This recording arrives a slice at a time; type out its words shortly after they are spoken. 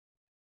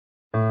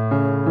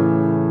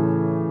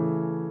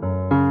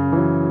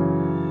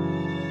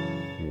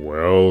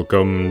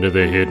Welcome to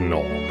the Hidden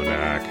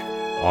Almanac.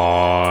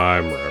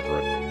 I'm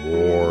Reverend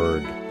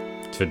Ward.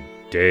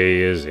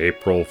 Today is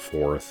April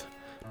 4th,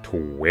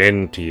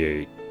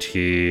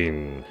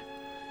 2018.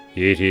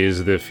 It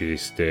is the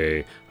feast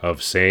day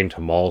of Saint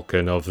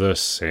Malkin of the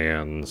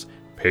Sands,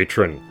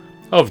 patron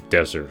of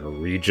desert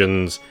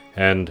regions,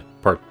 and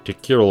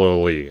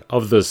particularly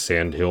of the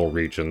sandhill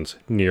regions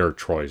near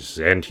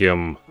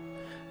Troyzantium.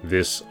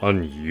 This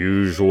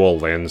unusual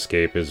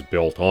landscape is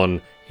built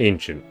on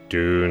ancient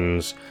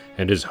dunes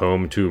and is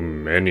home to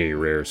many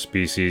rare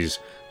species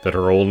that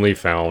are only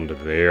found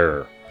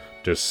there.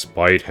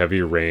 Despite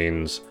heavy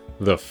rains,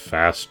 the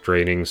fast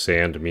draining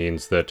sand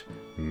means that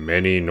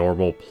many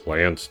normal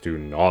plants do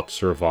not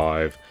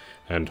survive,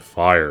 and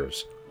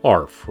fires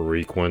are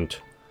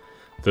frequent.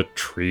 The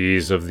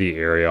trees of the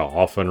area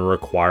often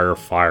require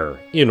fire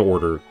in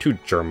order to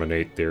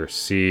germinate their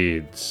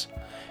seeds.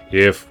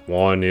 If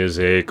one is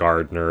a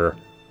gardener,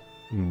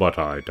 but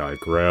I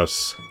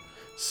digress.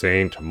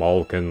 Saint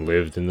Malkin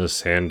lived in the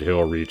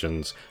sandhill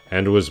regions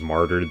and was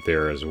martyred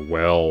there as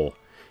well.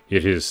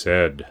 It is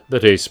said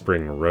that a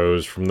spring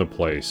rose from the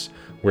place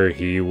where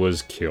he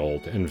was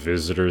killed, and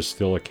visitors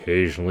still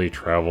occasionally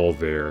travel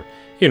there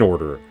in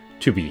order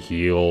to be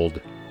healed.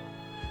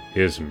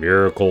 His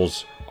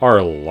miracles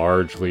are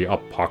largely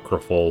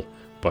apocryphal,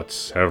 but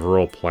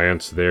several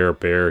plants there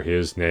bear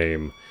his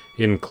name,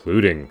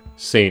 including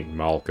St.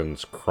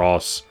 Malkin's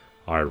cross,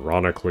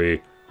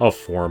 ironically a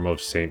form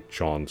of St.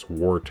 John's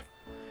wort,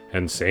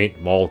 and St.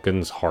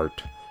 Malkin's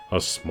heart, a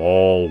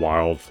small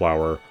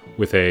wildflower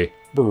with a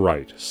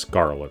bright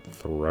scarlet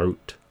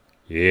throat.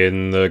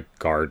 In the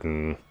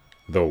garden,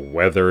 the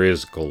weather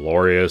is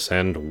glorious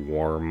and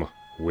warm,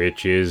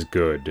 which is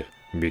good,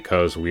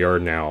 because we are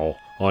now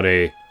on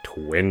a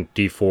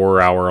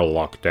 24-hour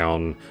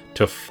lockdown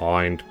to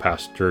find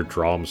Pastor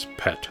Drom's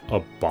pet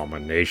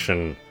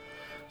abomination.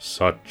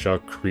 Such a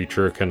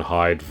creature can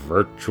hide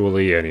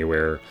virtually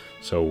anywhere,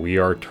 so we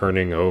are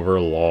turning over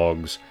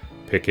logs,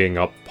 picking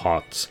up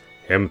pots,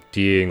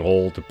 emptying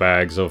old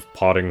bags of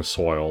potting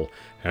soil,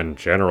 and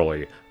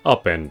generally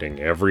upending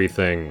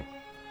everything.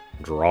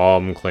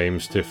 Drom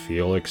claims to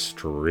feel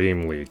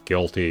extremely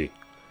guilty.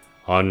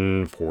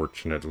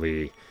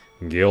 Unfortunately,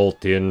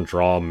 guilt in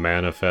Drom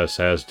manifests,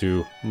 as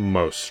do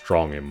most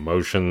strong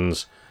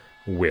emotions,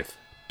 with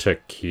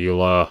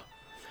tequila.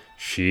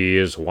 She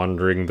is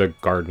wandering the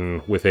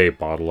garden with a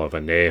bottle of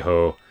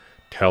anejo,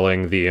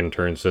 telling the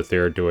interns that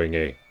they're doing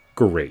a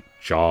great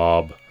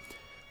job.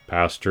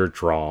 Pastor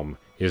Drom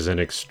is an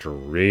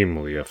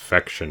extremely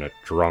affectionate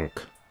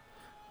drunk.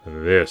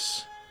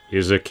 This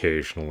is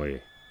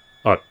occasionally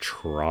a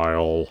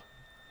trial.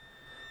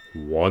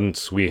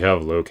 Once we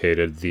have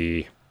located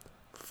the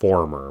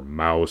former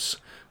mouse,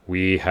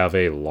 we have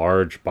a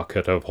large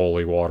bucket of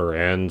holy water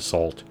and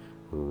salt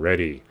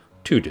ready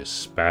to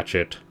dispatch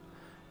it.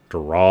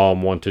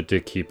 Drom wanted to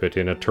keep it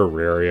in a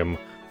terrarium,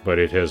 but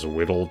it has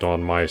whittled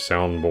on my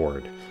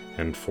soundboard,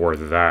 and for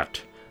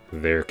that,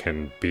 there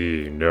can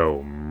be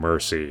no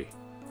mercy.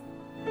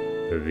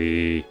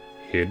 The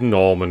Hidden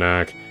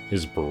Almanac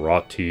is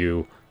brought to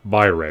you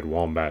by Red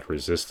Wombat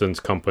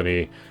Resistance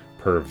Company,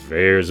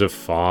 purveyors of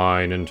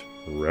fine and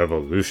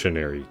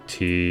revolutionary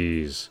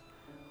teas.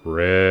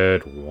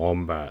 Red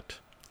Wombat.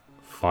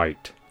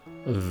 Fight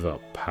the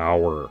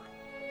power.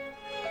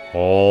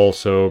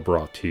 Also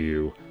brought to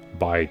you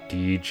by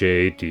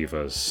DJ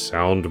Diva's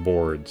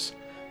Soundboards,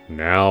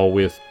 now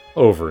with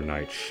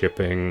overnight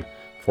shipping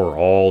for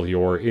all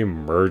your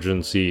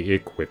emergency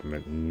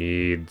equipment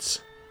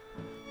needs.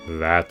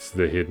 That's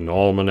the Hidden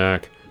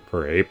Almanac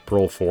for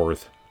April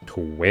 4th,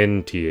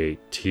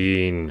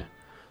 2018.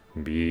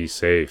 Be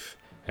safe,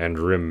 and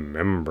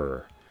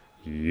remember,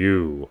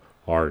 you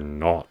are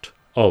not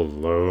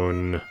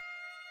alone.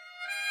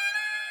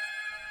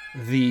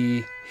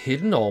 The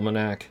Hidden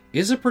Almanac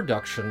is a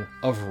production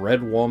of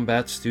Red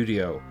Wombat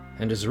Studio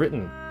and is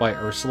written by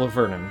Ursula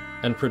Vernon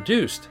and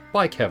produced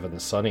by Kevin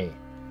Sonney.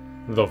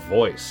 The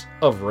voice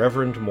of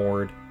Reverend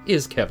Mord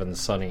is Kevin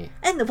Sonney.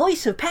 And the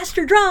voice of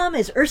Pastor Drom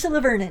is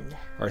Ursula Vernon.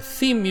 Our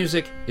theme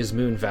music is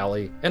Moon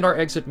Valley, and our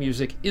exit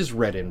music is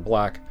Red in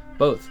Black,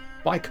 both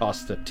by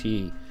Costa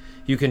T.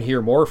 You can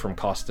hear more from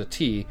Costa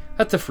T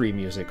at the Free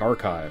Music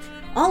Archive.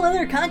 All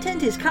other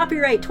content is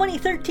copyright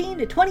 2013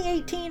 to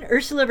 2018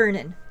 Ursula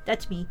Vernon.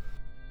 That's me.